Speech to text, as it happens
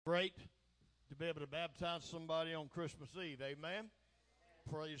Great to be able to baptize somebody on Christmas Eve. Amen.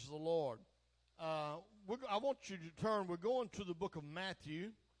 Praise the Lord. I want you to turn. We're going to the book of Matthew,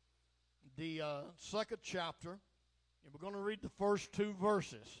 the second chapter, and we're going to read the first two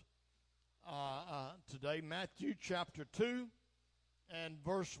verses today. Matthew chapter 2 and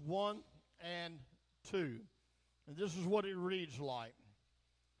verse 1 and 2. And this is what it reads like.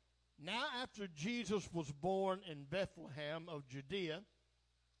 Now after Jesus was born in Bethlehem of Judea,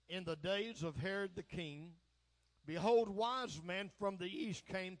 in the days of Herod the king, behold, wise men from the east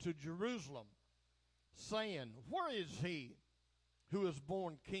came to Jerusalem, saying, Where is he who is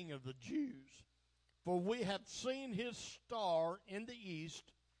born King of the Jews? For we have seen his star in the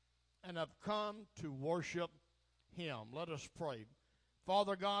east and have come to worship him. Let us pray.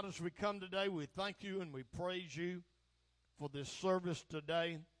 Father God, as we come today, we thank you and we praise you for this service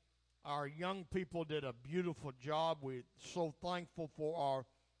today. Our young people did a beautiful job. We're so thankful for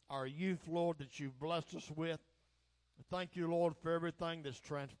our youth, Lord, that you've blessed us with. Thank you, Lord, for everything that's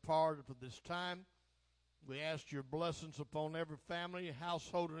transpired for this time. We ask your blessings upon every family,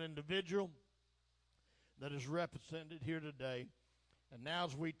 household, and individual that is represented here today. And now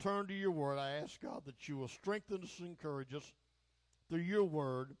as we turn to your word, I ask, God, that you will strengthen us and encourage us through your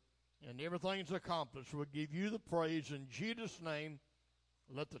word, and everything's accomplished. We'll give you the praise in Jesus' name.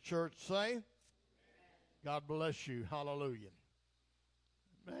 Let the church say, Amen. God bless you. Hallelujah.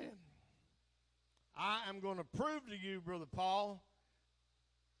 Man, I am going to prove to you, Brother Paul,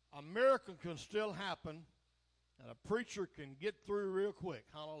 a miracle can still happen, and a preacher can get through real quick.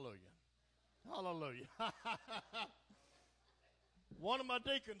 Hallelujah. Hallelujah. One of my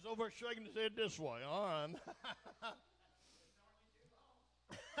deacons over there shaking his head this way. All right.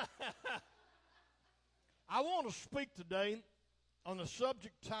 I want to speak today on the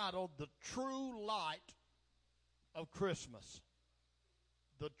subject titled, The True Light of Christmas.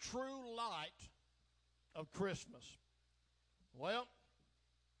 The true light of Christmas. Well,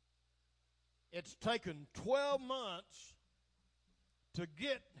 it's taken 12 months to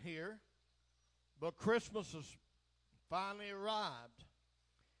get here, but Christmas has finally arrived.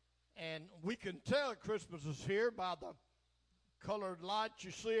 And we can tell Christmas is here by the colored lights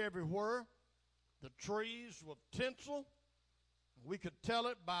you see everywhere, the trees with tinsel. We could tell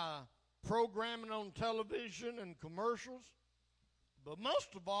it by programming on television and commercials. But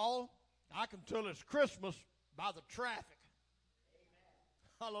most of all, I can tell it's Christmas by the traffic.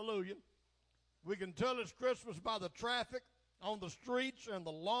 Amen. Hallelujah. We can tell it's Christmas by the traffic on the streets and the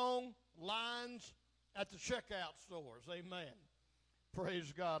long lines at the checkout stores. Amen.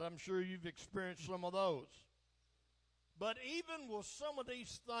 Praise God. I'm sure you've experienced some of those. But even with some of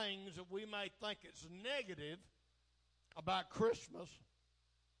these things that we may think is negative about Christmas,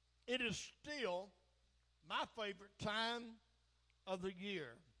 it is still my favorite time of the year.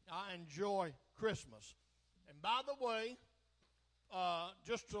 I enjoy Christmas. And by the way,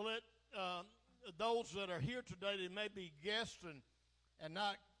 just to let those that are here today, they may be guests and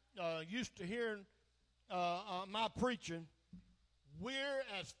not used to hearing my preaching, we're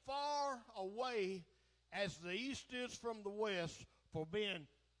as far away as the East is from the West for being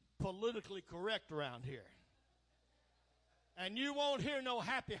politically correct around here. And you won't hear no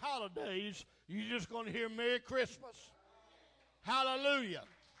happy holidays. You're just going to hear Merry Christmas. Hallelujah.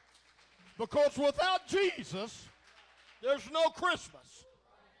 Because without Jesus, there's no Christmas.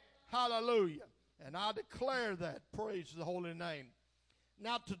 Hallelujah. And I declare that. Praise the holy name.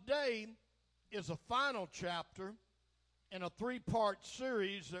 Now today is a final chapter in a 3-part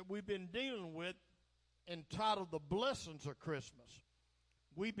series that we've been dealing with entitled The Blessings of Christmas.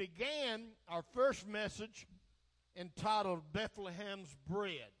 We began our first message entitled Bethlehem's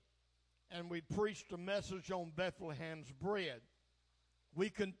Bread. And we preached a message on Bethlehem's bread. We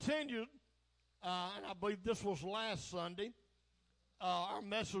continued, and I believe this was last Sunday, our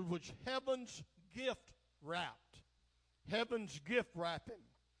message was Heaven's Gift Wrapped. Heaven's Gift Wrapping.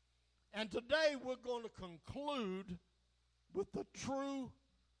 And today we're going to conclude with the true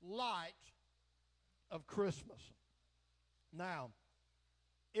light of Christmas. Now,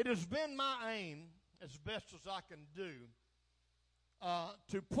 it has been my aim, as best as I can do,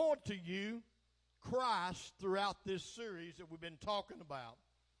 to point to you Christ throughout this series that we've been talking about.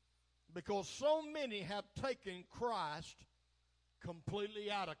 Because so many have taken Christ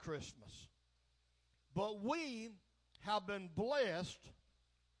completely out of Christmas. But we have been blessed,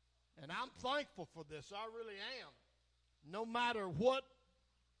 and I'm thankful for this. I really am. No matter what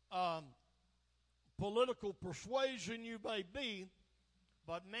political persuasion you may be,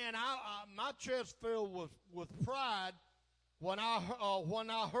 but man, my chest filled with pride when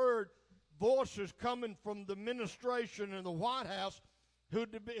I heard voices coming from the administration in the White House who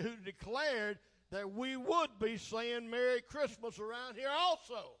declared that we would be saying Merry Christmas around here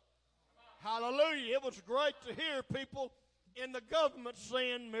also. Hallelujah. It was great to hear people in the government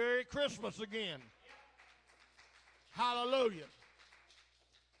saying Merry Christmas again. Hallelujah.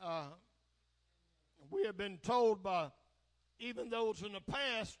 We have been told by even those in the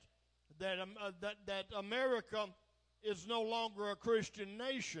past that America is no longer a Christian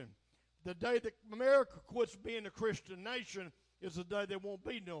nation. The day that America quits being a Christian nation is the day there won't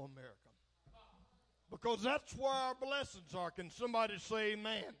be no America. Because that's where our blessings are. Can somebody say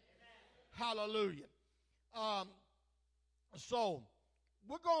amen? Amen. Hallelujah. So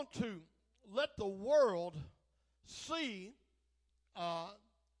we're going to let the world see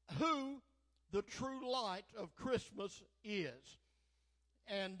who the true light of Christmas is.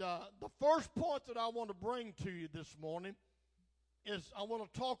 And the first point that I want to bring to you this morning is I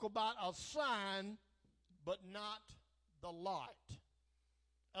want to talk about a sign, but not the light.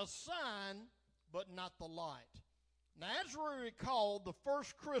 A sign, but not the light. Now, as we recall, the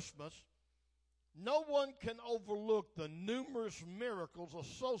first Christmas, no one can overlook the numerous miracles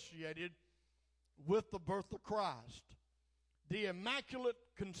associated with the birth of Christ. The Immaculate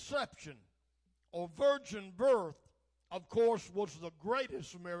Conception, or virgin birth, of course, was the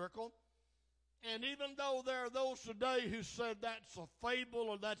greatest miracle. And even though there are those today who said that's a fable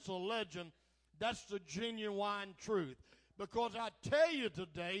or that's a legend, that's the genuine truth. Because I tell you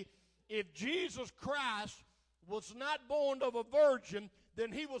today, if Jesus Christ was not born of a virgin,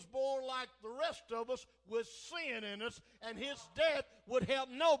 then he was born like the rest of us with sin in us, and his death would help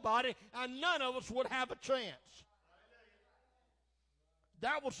nobody, and none of us would have a chance.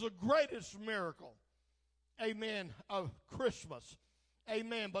 That was the greatest miracle, amen, of Christmas.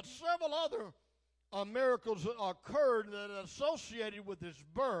 Amen. But several other miracles occurred that are associated with his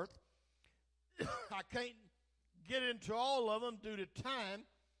birth. I can't get into all of them due to time.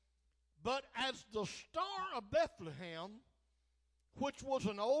 But as the Star of Bethlehem, which was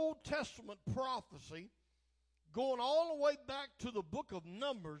an Old Testament prophecy, going all the way back to the book of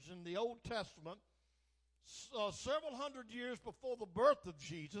Numbers in the Old Testament, several hundred years before the birth of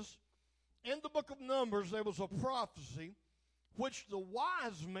Jesus, in the book of Numbers there was a prophecy which the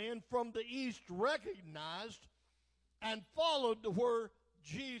wise men from the east recognized and followed to where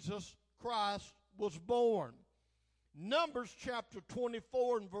Jesus Christ was born. Numbers chapter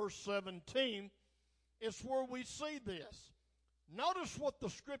 24 and verse 17 is where we see this. Notice what the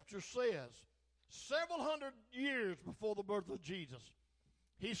scripture says. Several hundred years before the birth of Jesus,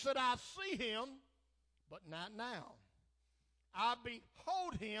 he said, I see him, but not now. I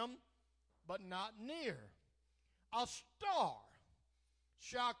behold him, but not near. A star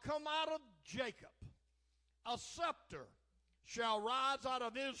shall come out of Jacob. A scepter shall rise out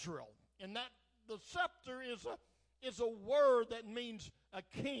of Israel. And that the scepter is a word that means a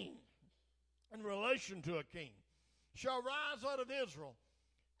king, in relation to a king. Shall rise out of Israel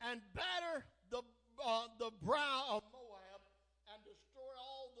and batter the brow of Moab and destroy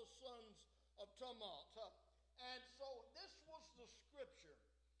all the sons of Tumult. And so this was the scripture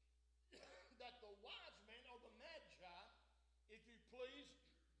that the wise men, or the magi, if you please,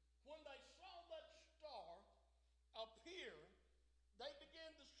 when they saw that star appear, they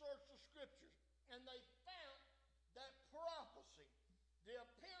began to search the scriptures, and they found that prophecy. The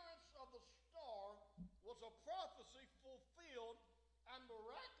appearance of the star was a prophecy fulfilled and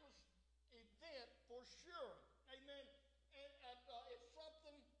miraculous event for sure. Amen. And it's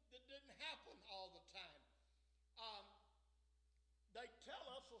something that didn't happen all the time. They tell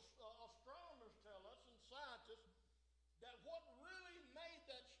us, astronomers tell us, and scientists, that what really made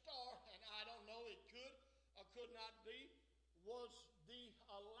that star, and I don't know, it could or could not be, was the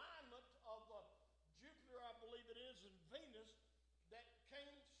alignment of Jupiter, I believe it is, and Venus, that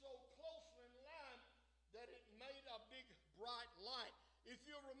came so closely in line that it made a big bright light. If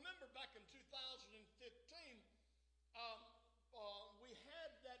you remember back in 2015, we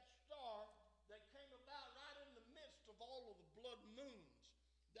had that star that came about right in the midst of all of the blood moons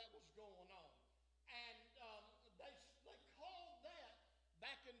that was going on. And they called that,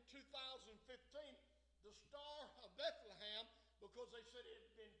 back in 2015, the Star of Bethlehem, because they said it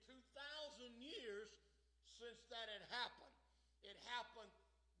had been 2,000 years since that had happened. It happened,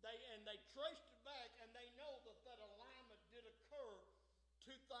 they traced it back, and they know that alignment did occur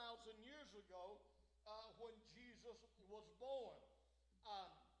 2,000 years ago when Jesus was born.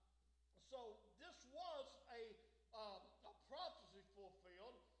 So this was a prophecy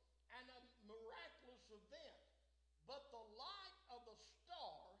fulfilled and a miraculous event. But the light of the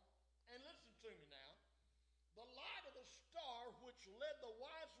star, and listen to me now, the light of the star which led the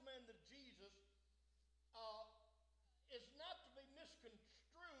wise men to Jesus is not to be misconstrued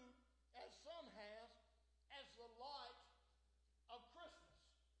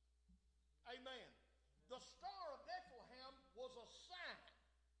Amen. The Star of Bethlehem was a sign.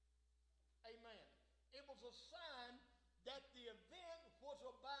 Amen. It was a sign that the event was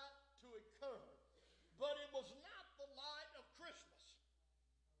about to occur. But it was not the light of Christmas.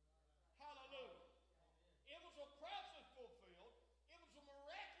 Hallelujah. It was a prophecy fulfilled. It was a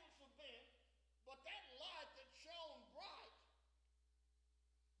miraculous event. But that light that shone bright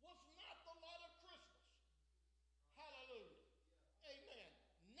was not the light of Christmas. Hallelujah. Amen.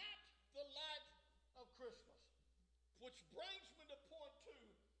 Not the light of Christmas. Which brings me to point 2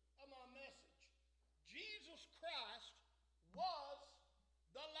 of my message. Jesus Christ was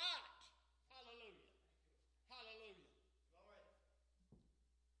the light. Hallelujah. Hallelujah.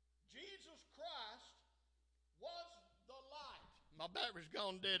 Jesus Christ was the light. My battery's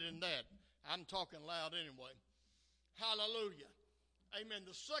gone dead in that. I'm talking loud anyway. Hallelujah. Amen.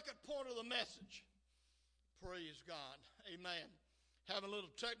 The second point of the message. Praise God. Amen. Having a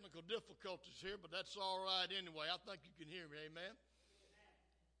little technical difficulties here, but that's all right anyway. I think you can hear me. Amen.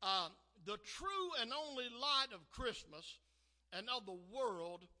 The true and only light of Christmas and of the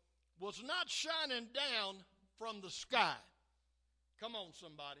world was not shining down from the sky. Come on,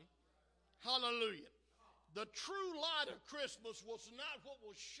 somebody. Hallelujah. The true light of Christmas was not what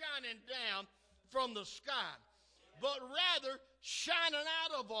was shining down from the sky, but rather shining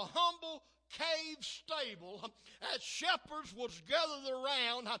out of a humble cave stable as shepherds was gathered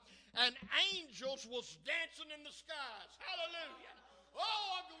around and angels was dancing in the skies. Hallelujah.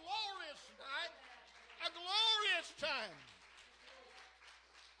 Oh, a glorious night, a glorious time.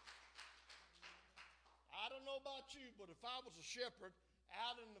 I don't know about you, but if I was a shepherd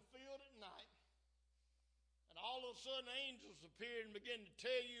out in the field at night, and all of a sudden angels appeared and began to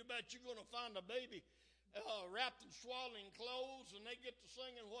tell you about you're going to find a baby wrapped in swaddling clothes, and they get to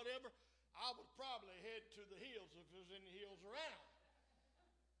singing whatever, I would probably head to the hills if there's any hills around.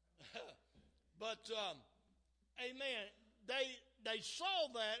 But, amen, they saw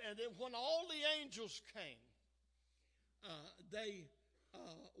that, and then when all the angels came, they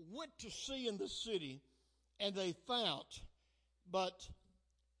went to see in the city, and they found. But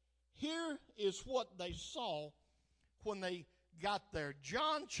here is what they saw when they got there.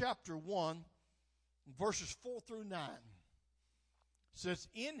 John chapter 1, verses 4 through 9 says,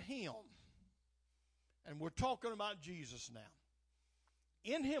 in him, and we're talking about Jesus now,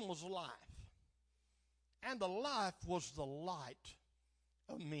 in him was life, and the life was the light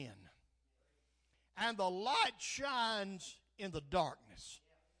of men. And the light shines in the darkness,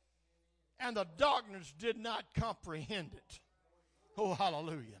 and the darkness did not comprehend it. Oh,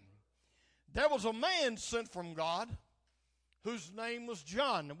 hallelujah. There was a man sent from God whose name was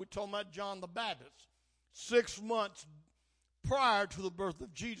John. And we're talking about John the Baptist. 6 months prior to the birth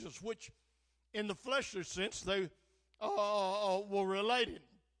of Jesus, which in the fleshly sense they were related.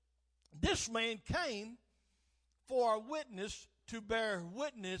 This man came for a witness to bear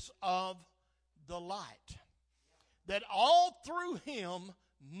witness of the light, that all through him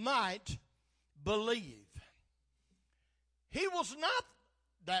might believe. He was not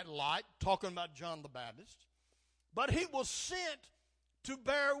that light, talking about John the Baptist, but he was sent to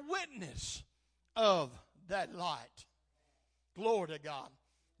bear witness of that light. Glory to God.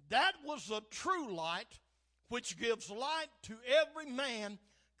 That was the true light which gives light to every man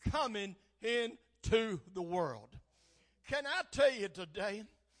coming into the world. Can I tell you today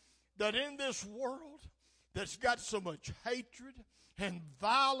that in this world that's got so much hatred and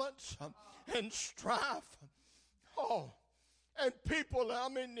violence and strife, and people,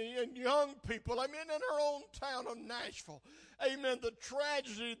 and young people, in our own town of Nashville, amen, the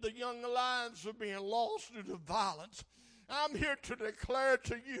tragedy, the young lives are being lost due to violence. I'm here to declare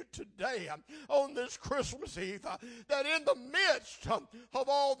to you today on this Christmas Eve that in the midst of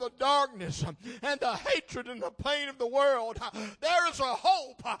all the darkness and the hatred and the pain of the world, there is a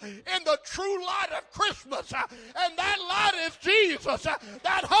hope in the true light of Christmas, and that light is Jesus.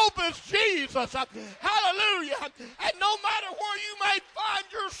 That hope is Jesus. Hallelujah. And no matter where you may find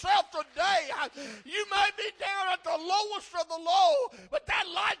yourself today, you may be down at the lowest of the low, but that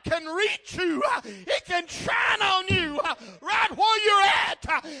light can reach you. It can shine on you right where you're at,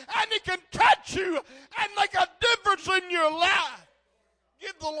 and it can touch you and make a difference in your life.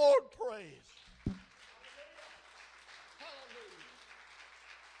 Give the Lord praise. Hallelujah.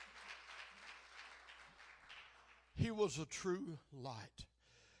 He was a true light.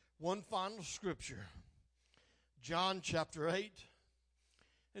 One final scripture, John chapter 8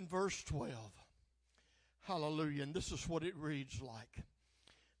 and verse 12. Hallelujah. And this is what it reads like.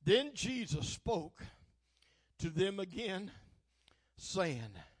 Then Jesus spoke to them again,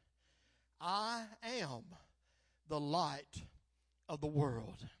 saying, I am the light of the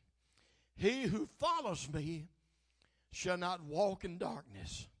world. He who follows me shall not walk in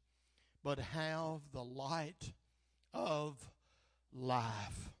darkness, but have the light of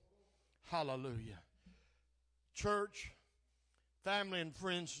life. Hallelujah. Church, family, and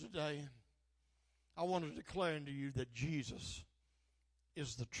friends today, I want to declare unto you that Jesus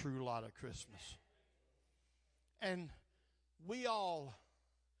is the true light of Christmas. And we all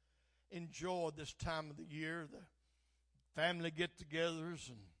enjoy this time of the year, the family get-togethers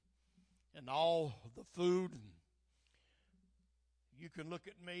and all the food. And you can look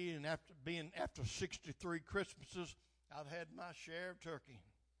at me, and after 63 Christmases, I've had my share of turkey.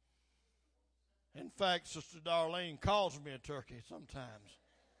 In fact, Sister Darlene calls me a turkey sometimes.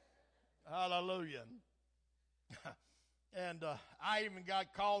 Hallelujah. And I even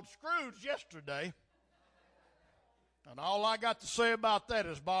got called Scrooge yesterday. And all I got to say about that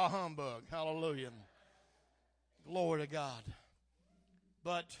is bah humbug. Hallelujah. Glory to God.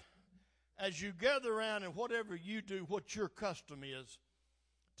 But as you gather around and whatever you do, what your custom is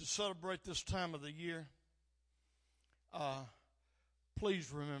to celebrate this time of the year,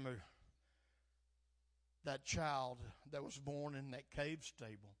 please remember that child that was born in that cave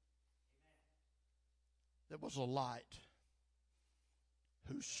stable. That was a light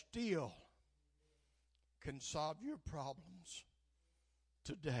who still can solve your problems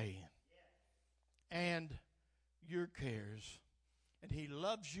today and your cares. And he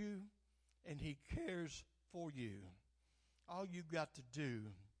loves you and he cares for you. All you got to do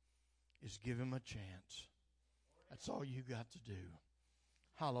is give him a chance. That's all you got to do.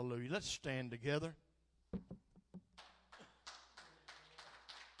 Hallelujah. Let's stand together.